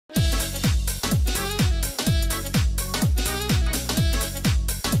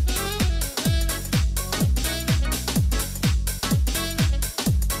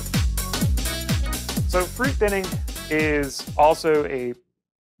So fruit thinning is also a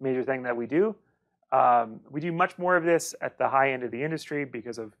major thing that we do. We do much more of this at the high end of the industry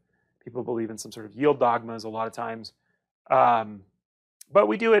because of people believe in some sort of yield dogmas a lot of times. But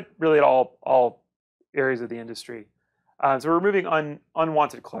we do it really at all areas of the industry. So we're removing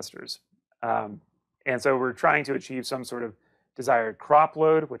unwanted clusters. And so we're trying to achieve some sort of desired crop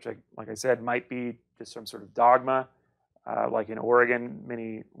load, which, like I said, might be just some sort of dogma. Like in Oregon,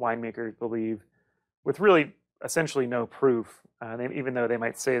 many winemakers believe, with really essentially no proof, even though they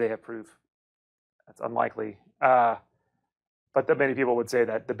might say they have proof, that's unlikely. But many people would say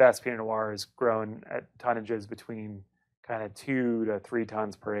that the best Pinot Noir is grown at tonnages between kind of 2 to 3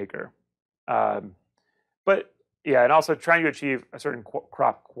 tons per acre. But yeah, and also trying to achieve a certain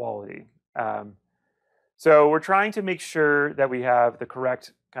crop quality. So we're trying to make sure that we have the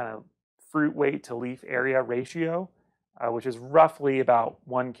correct kind of fruit weight to leaf area ratio, which is roughly about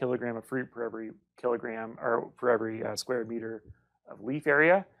 1 kilogram of fruit per every kilogram or for every square meter of leaf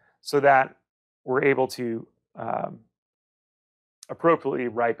area, so that we're able to appropriately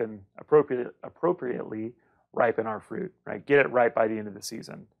ripen our fruit, right? Get it right by the end of the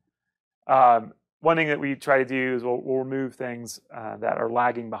season. One thing that we try to do is we'll remove things that are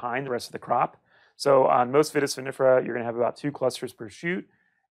lagging behind the rest of the crop. So on most Vitis vinifera, you're going to have about 2 clusters per shoot,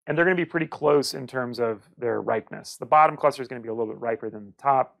 and they're going to be pretty close in terms of their ripeness. The bottom cluster is going to be a little bit riper than the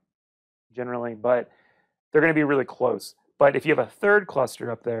top, generally, but they're going to be really close. But if you have a third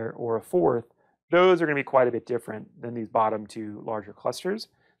cluster up there or a fourth, those are going to be quite a bit different than these bottom 2 larger clusters.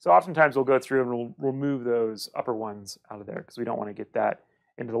 So oftentimes we'll go through and we'll remove those upper ones out of there because we don't want to get that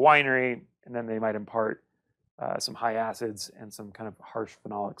into the winery, and then they might impart some high acids and some kind of harsh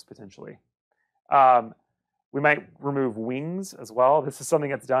phenolics potentially. We might remove wings as well. This is something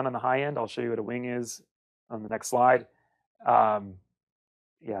that's done on the high end. I'll show you what a wing is on the next slide.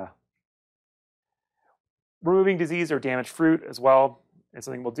 Yeah. Removing disease or damaged fruit as well is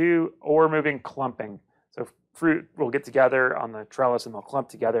something we'll do, or removing clumping. So fruit will get together on the trellis and they'll clump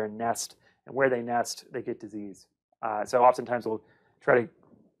together and nest, and where they nest, they get disease. So oftentimes we'll try to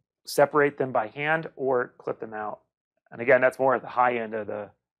separate them by hand or clip them out. And again, that's more at the high end of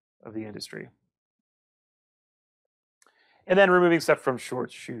the industry. And then removing stuff from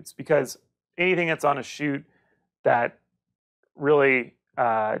short shoots, because anything that's on a shoot that really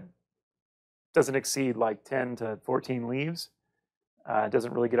doesn't exceed like 10 to 14 leaves,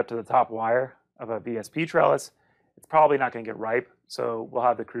 doesn't really get up to the top wire of a VSP trellis, it's probably not going to get ripe. So we'll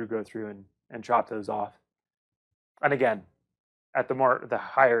have the crew go through and chop those off. And again, at the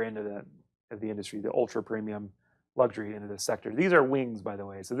higher end of the industry, the ultra premium luxury end of this sector. These are wings, by the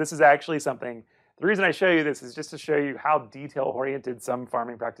way. So this is actually something. The reason I show you this is just to show you how detail-oriented some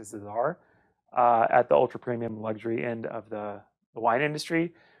farming practices are at the ultra-premium luxury end of the wine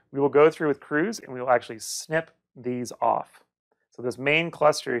industry. We will go through with crews and we will actually snip these off. So this main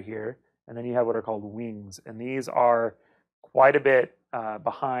cluster here, and then you have what are called wings, and these are quite a bit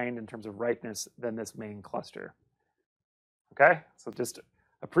behind in terms of ripeness than this main cluster. Okay, so just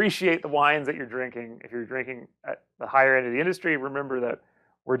appreciate the wines that you're drinking. If you're drinking at the higher end of the industry, remember that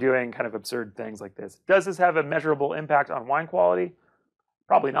we're doing kind of absurd things like this. Does this have a measurable impact on wine quality?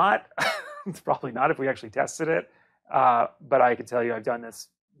 Probably not. It's probably not if we actually tested it. But I can tell you I've done this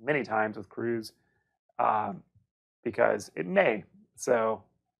many times with crews because it may. So,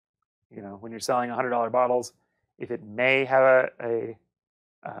 you know, when you're selling $100 bottles, if it may have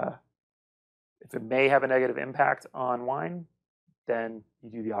if it may have a negative impact on wine, then you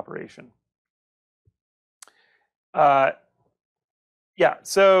do the operation. Yeah,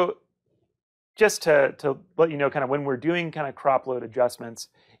 so just to let you know kind of when we're doing kind of crop load adjustments,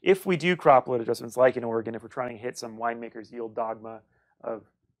 if we do crop load adjustments like in Oregon, if we're trying to hit some winemakers yield dogma of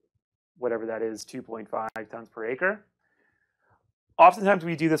whatever that is, 2.5 tons per acre, oftentimes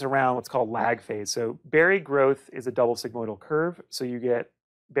we do this around what's called lag phase. So berry growth is a double sigmoidal curve. So you get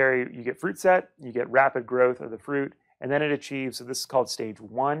fruit set, you get rapid growth of the fruit, and then it achieves, so this is called stage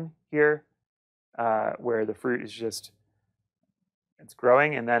 1 here, where the fruit is just, it's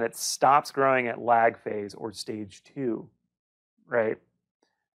growing, and then it stops growing at lag phase or stage 2, right?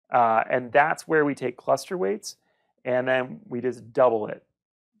 And that's where we take cluster weights, and then we just double it.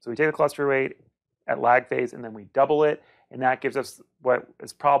 So we take the cluster weight at lag phase, and then we double it, and that gives us what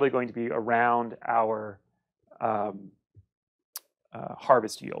is probably going to be around our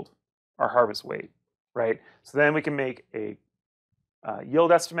harvest yield, our harvest weight, right? So then we can make a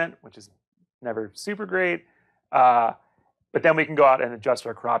yield estimate, which is never super great, but then we can go out and adjust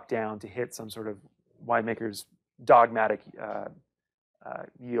our crop down to hit some sort of winemaker's dogmatic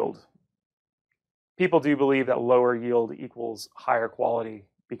yield. People do believe that lower yield equals higher quality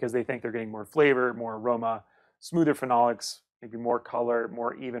because they think they're getting more flavor, more aroma, smoother phenolics, maybe more color,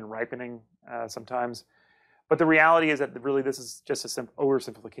 more even ripening sometimes. But the reality is that really this is just a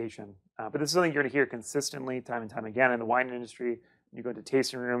oversimplification. But this is something you're going to hear consistently time and time again in the wine industry. When you go into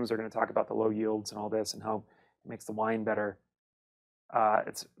tasting rooms, they're going to talk about the low yields and all this and how it makes the wine better.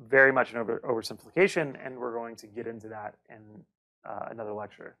 It's very much an oversimplification, and we're going to get into that in another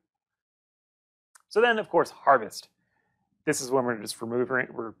lecture. So then, of course, harvest. This is when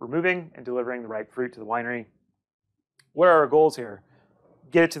we're removing and delivering the ripe fruit to the winery. What are our goals here?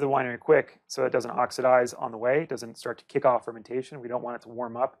 Get it to the winery quick so it doesn't oxidize on the way. It doesn't start to kick off fermentation. We don't want it to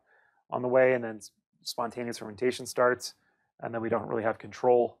warm up on the way and then spontaneous fermentation starts, and then we don't really have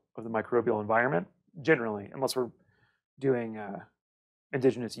control of the microbial environment, generally, unless we're doing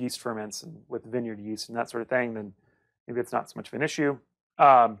indigenous yeast ferments and with vineyard yeast and that sort of thing, then maybe it's not so much of an issue.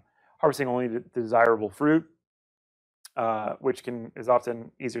 Harvesting only the desirable fruit, which is often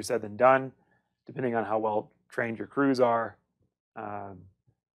easier said than done, depending on how well trained your crews are.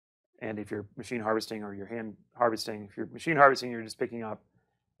 And if you're machine harvesting or you're hand harvesting, if you're machine harvesting, you're just picking up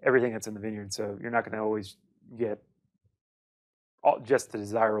everything that's in the vineyard. So you're not going to always get just the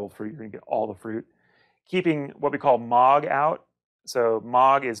desirable fruit. You're going to get all the fruit. Keeping what we call MOG out. So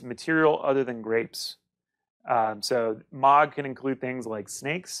MOG is material other than grapes. So MOG can include things like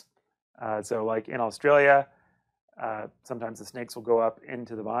snakes. So like in Australia, sometimes the snakes will go up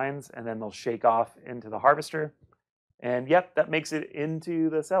into the vines and then they'll shake off into the harvester. And yep, that makes it into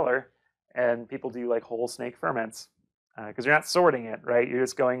the cellar. And people do like whole snake ferments because you're not sorting it, right? You're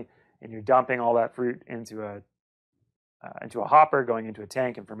just going and you're dumping all that fruit into a hopper, going into a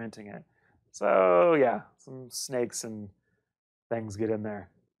tank and fermenting it. So yeah, some snakes and things get in there.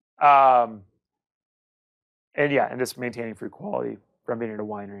 And just maintaining fruit quality from vineyard to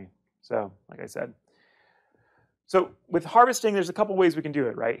winery. So like I said. So with harvesting, there's a couple ways we can do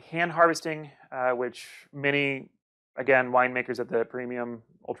it, right? Hand harvesting, which many, again, winemakers at the premium,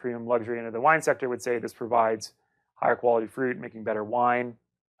 ultra-premium luxury end of the wine sector would say this provides higher quality fruit, making better wine.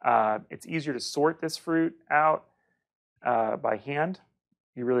 It's easier to sort this fruit out by hand.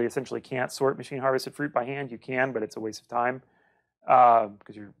 You really essentially can't sort machine harvested fruit by hand. You can, but it's a waste of time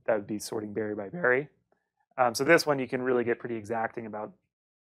because that would be sorting berry by berry. So this one, you can really get pretty exacting about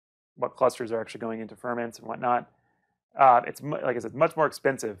what clusters are actually going into ferments and whatnot. It's, like I said, much more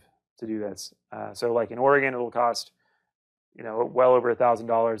expensive to do this. So like in Oregon, it'll cost, well over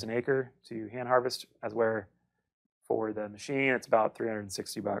 $1,000 an acre to hand harvest, as where for the machine, it's about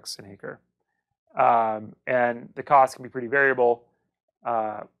 $360 an acre. And the cost can be pretty variable,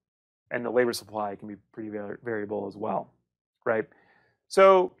 and the labor supply can be pretty variable as well, right?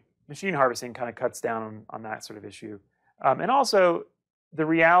 So machine harvesting kind of cuts down on that sort of issue. And also, the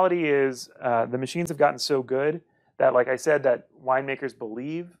reality is the machines have gotten so good that, like I said, that winemakers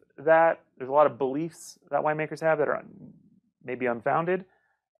believe that. There's a lot of beliefs that winemakers have that are maybe unfounded,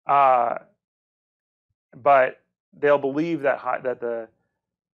 but they'll believe that the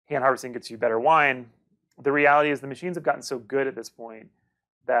hand harvesting gets you better wine. The reality is the machines have gotten so good at this point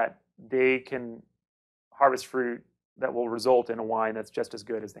that they can harvest fruit that will result in a wine that's just as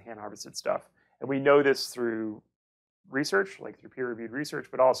good as the hand harvested stuff. And we know this through research, like through peer-reviewed research,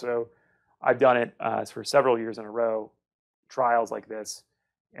 but also I've done it for several years in a row, trials like this,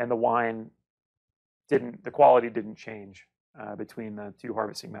 and the quality didn't change between the two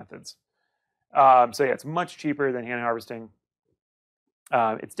harvesting methods. So yeah, it's much cheaper than hand harvesting.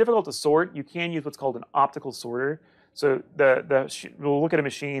 It's difficult to sort. You can use what's called an optical sorter. So we'll look at a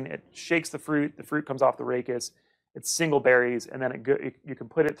machine, it shakes the fruit comes off the rachis, it's single berries, and then you can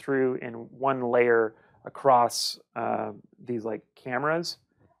put it through in one layer across these like cameras,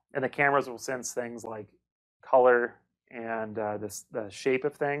 and the cameras will sense things like color and the shape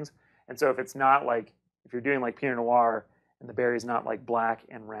of things. And so if it's not like, if you're doing like Pinot Noir and the berry is not like black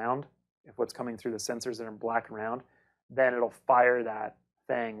and round, if what's coming through the sensors that are black and round, then it'll fire that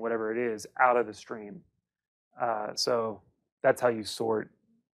thing, whatever it is, out of the stream. So that's how you sort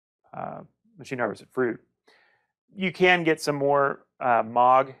machine harvested fruit. You can get some more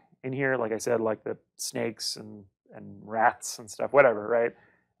MOG in here, like I said, like the snakes and rats and stuff, whatever, right?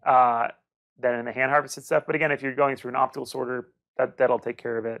 Than in the hand harvested stuff. But again, if you're going through an optical sorter, that'll take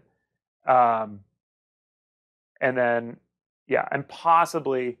care of it. And then, yeah, and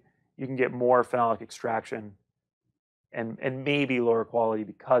possibly you can get more phenolic extraction and maybe lower quality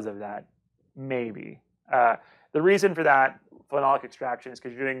because of that, maybe. The reason for that phenolic extraction is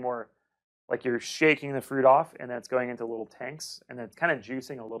because you're doing more, like you're shaking the fruit off and then it's going into little tanks and then it's kind of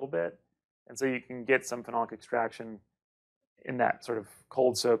juicing a little bit. And so you can get some phenolic extraction in that sort of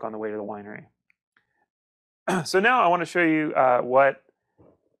cold soak on the way to the winery. So now I want to show you what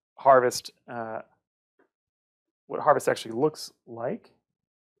harvest, what harvest actually looks like.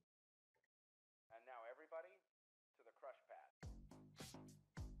 And now everybody to the crush pad.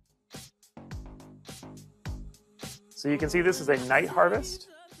 So you can see this is a night harvest.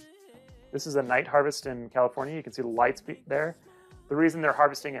 This is a night harvest in California. You can see the lights there. The reason they're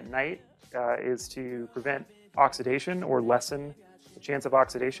harvesting at night is to prevent oxidation or lessen the chance of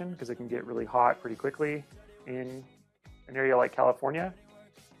oxidation, because it can get really hot pretty quickly in an area like California.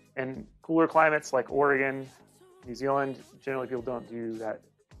 And cooler climates like Oregon, New Zealand, generally people don't do that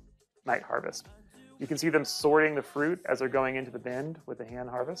night harvest. You can see them sorting the fruit as they're going into the bin with the hand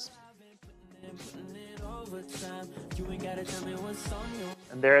harvest.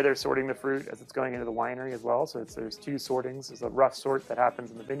 And there they're sorting the fruit as it's going into the winery as well. So there's two sortings. There's a rough sort that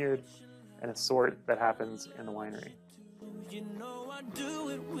happens in the vineyard and a sort that happens in the winery. You know I do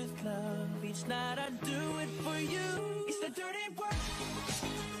it with love. Each night I do it for you. It's the dirty work.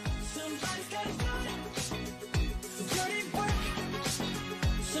 Somebody's gotta do it. Dirty work.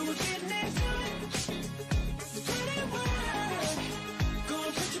 So we're getting into it. Dirty work. Go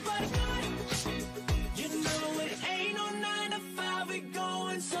and put your body on it. You know it ain't no 9 to 5. We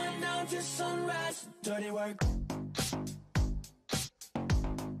going sundown to sunrise. Dirty work.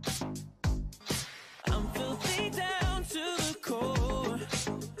 I'm filthy down to the core.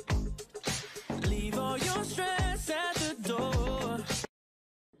 Leave all your stress at the door.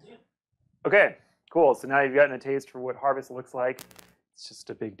 Okay, cool. So now you've gotten a taste for what harvest looks like. It's just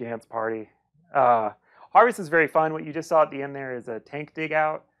a big dance party. Harvest is very fun. What you just saw at the end there is a tank dig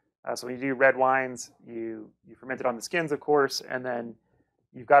out. So when you do red wines, you ferment it on the skins, of course, and then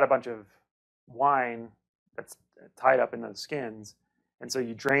you've got a bunch of wine that's tied up in those skins. And so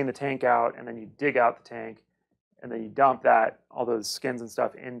you drain the tank out, and then you dig out the tank, and then you dump all those skins and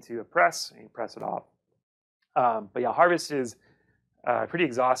stuff into a press, and you press it off. But yeah, harvest is pretty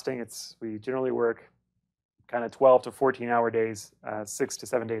exhausting. We generally work kind of 12 to 14-hour days, 6 to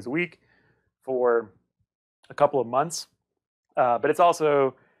 7 days a week for a couple of months. But it's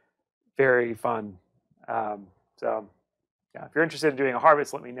also very fun. So yeah, if you're interested in doing a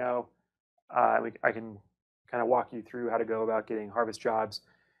harvest, let me know. I can kind of walk you through how to go about getting harvest jobs.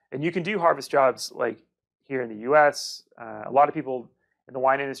 And you can do harvest jobs like here in the US. A lot of people in the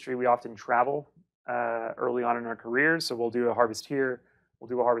wine industry, we often travel early on in our careers. So we'll do a harvest here, we'll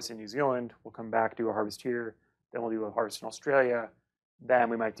do a harvest in New Zealand, we'll come back, do a harvest here, then we'll do a harvest in Australia, then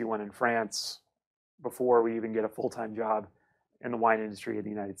we might do one in France before we even get a full-time job in the wine industry in the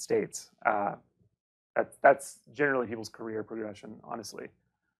United States. That's generally people's career progression, honestly.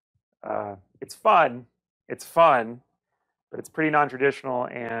 It's fun, but it's pretty non-traditional,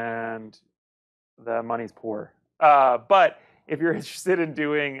 and the money's poor. But if you're interested in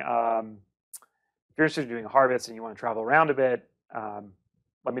doing a harvest and you want to travel around a bit,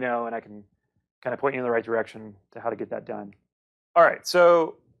 let me know, and I can kind of point you in the right direction to how to get that done. All right,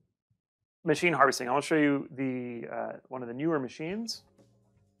 so machine harvesting. I want to show you one of the newer machines.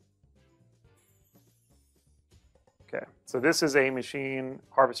 Okay, so this is a machine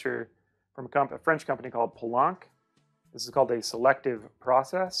harvester from a French company called Poulenc. This is called a selective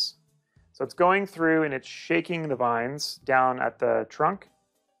process. So it's going through and it's shaking the vines down at the trunk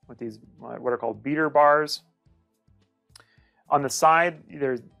with these what are called beater bars. On the side,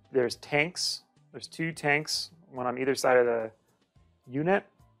 there's tanks. There's two tanks, one on either side of the unit,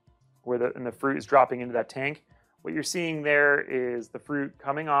 and the fruit is dropping into that tank. What you're seeing there is the fruit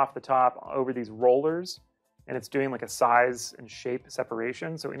coming off the top over these rollers, and it's doing like a size and shape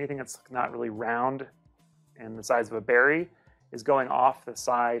separation. So anything that's not really round and the size of a berry is going off the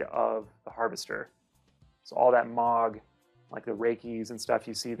side of the harvester. So all that mog, like the rakies and stuff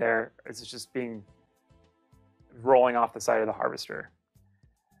you see there, is just rolling off the side of the harvester.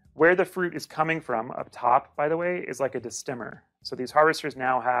 Where the fruit is coming from up top, by the way, is like a destemmer. So these harvesters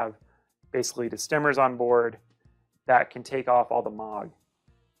now have basically destemmers on board that can take off all the mog.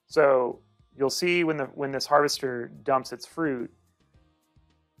 So you'll see when this harvester dumps its fruit,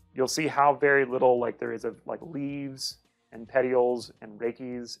 you'll see how very little there is of leaves and petioles and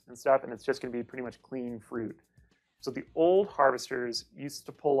rakies and stuff, and it's just going to be pretty much clean fruit. So the old harvesters used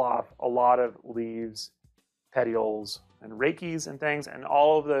to pull off a lot of leaves, petioles, and rakies and things, and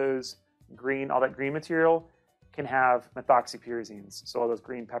all that green material can have methoxypyrazines. So all those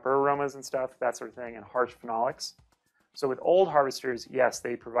green pepper aromas and stuff, that sort of thing, and harsh phenolics. So with old harvesters, yes,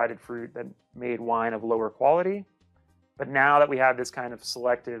 they provided fruit that made wine of lower quality. But now that we have this kind of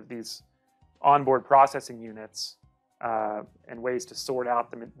these onboard processing units and ways to sort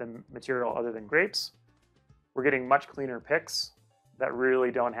out the material other than grapes, we're getting much cleaner picks that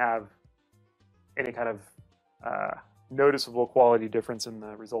really don't have any kind of noticeable quality difference in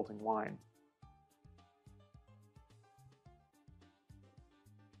the resulting wine.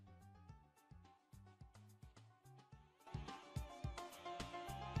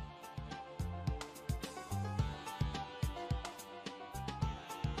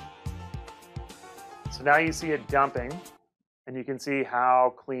 So now you see it dumping, and you can see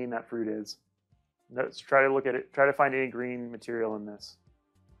how clean that fruit is. Let's try to look at it, try to find any green material in this.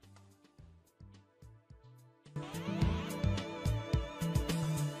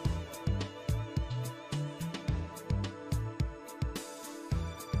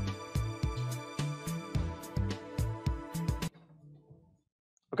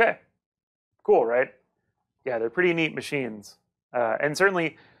 Okay, cool, right? Yeah, they're pretty neat machines. And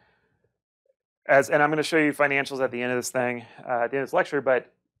certainly, and I'm going to show you financials at the end of this thing, at the end of this lecture,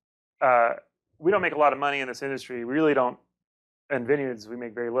 but we don't make a lot of money in this industry. We really don't. In vineyards, we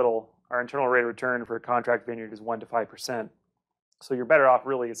make very little. Our internal rate of return for a contract vineyard is 1 to 5%. So you're better off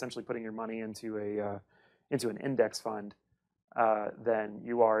really essentially putting your money into an index fund than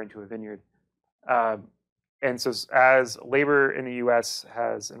you are into a vineyard. And so as labor in the U.S.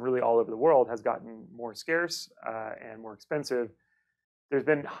 has, and really all over the world, has gotten more scarce and more expensive, there's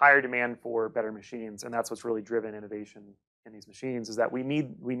been higher demand for better machines, and that's what's really driven innovation in these machines. Is that we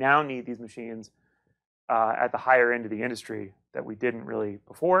now need these machines at the higher end of the industry that we didn't really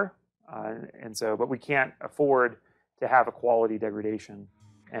before, but we can't afford to have a quality degradation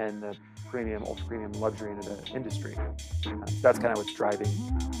and the premium, ultra premium luxury into the industry. That's kind of what's driving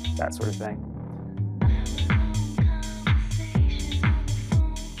that sort of thing.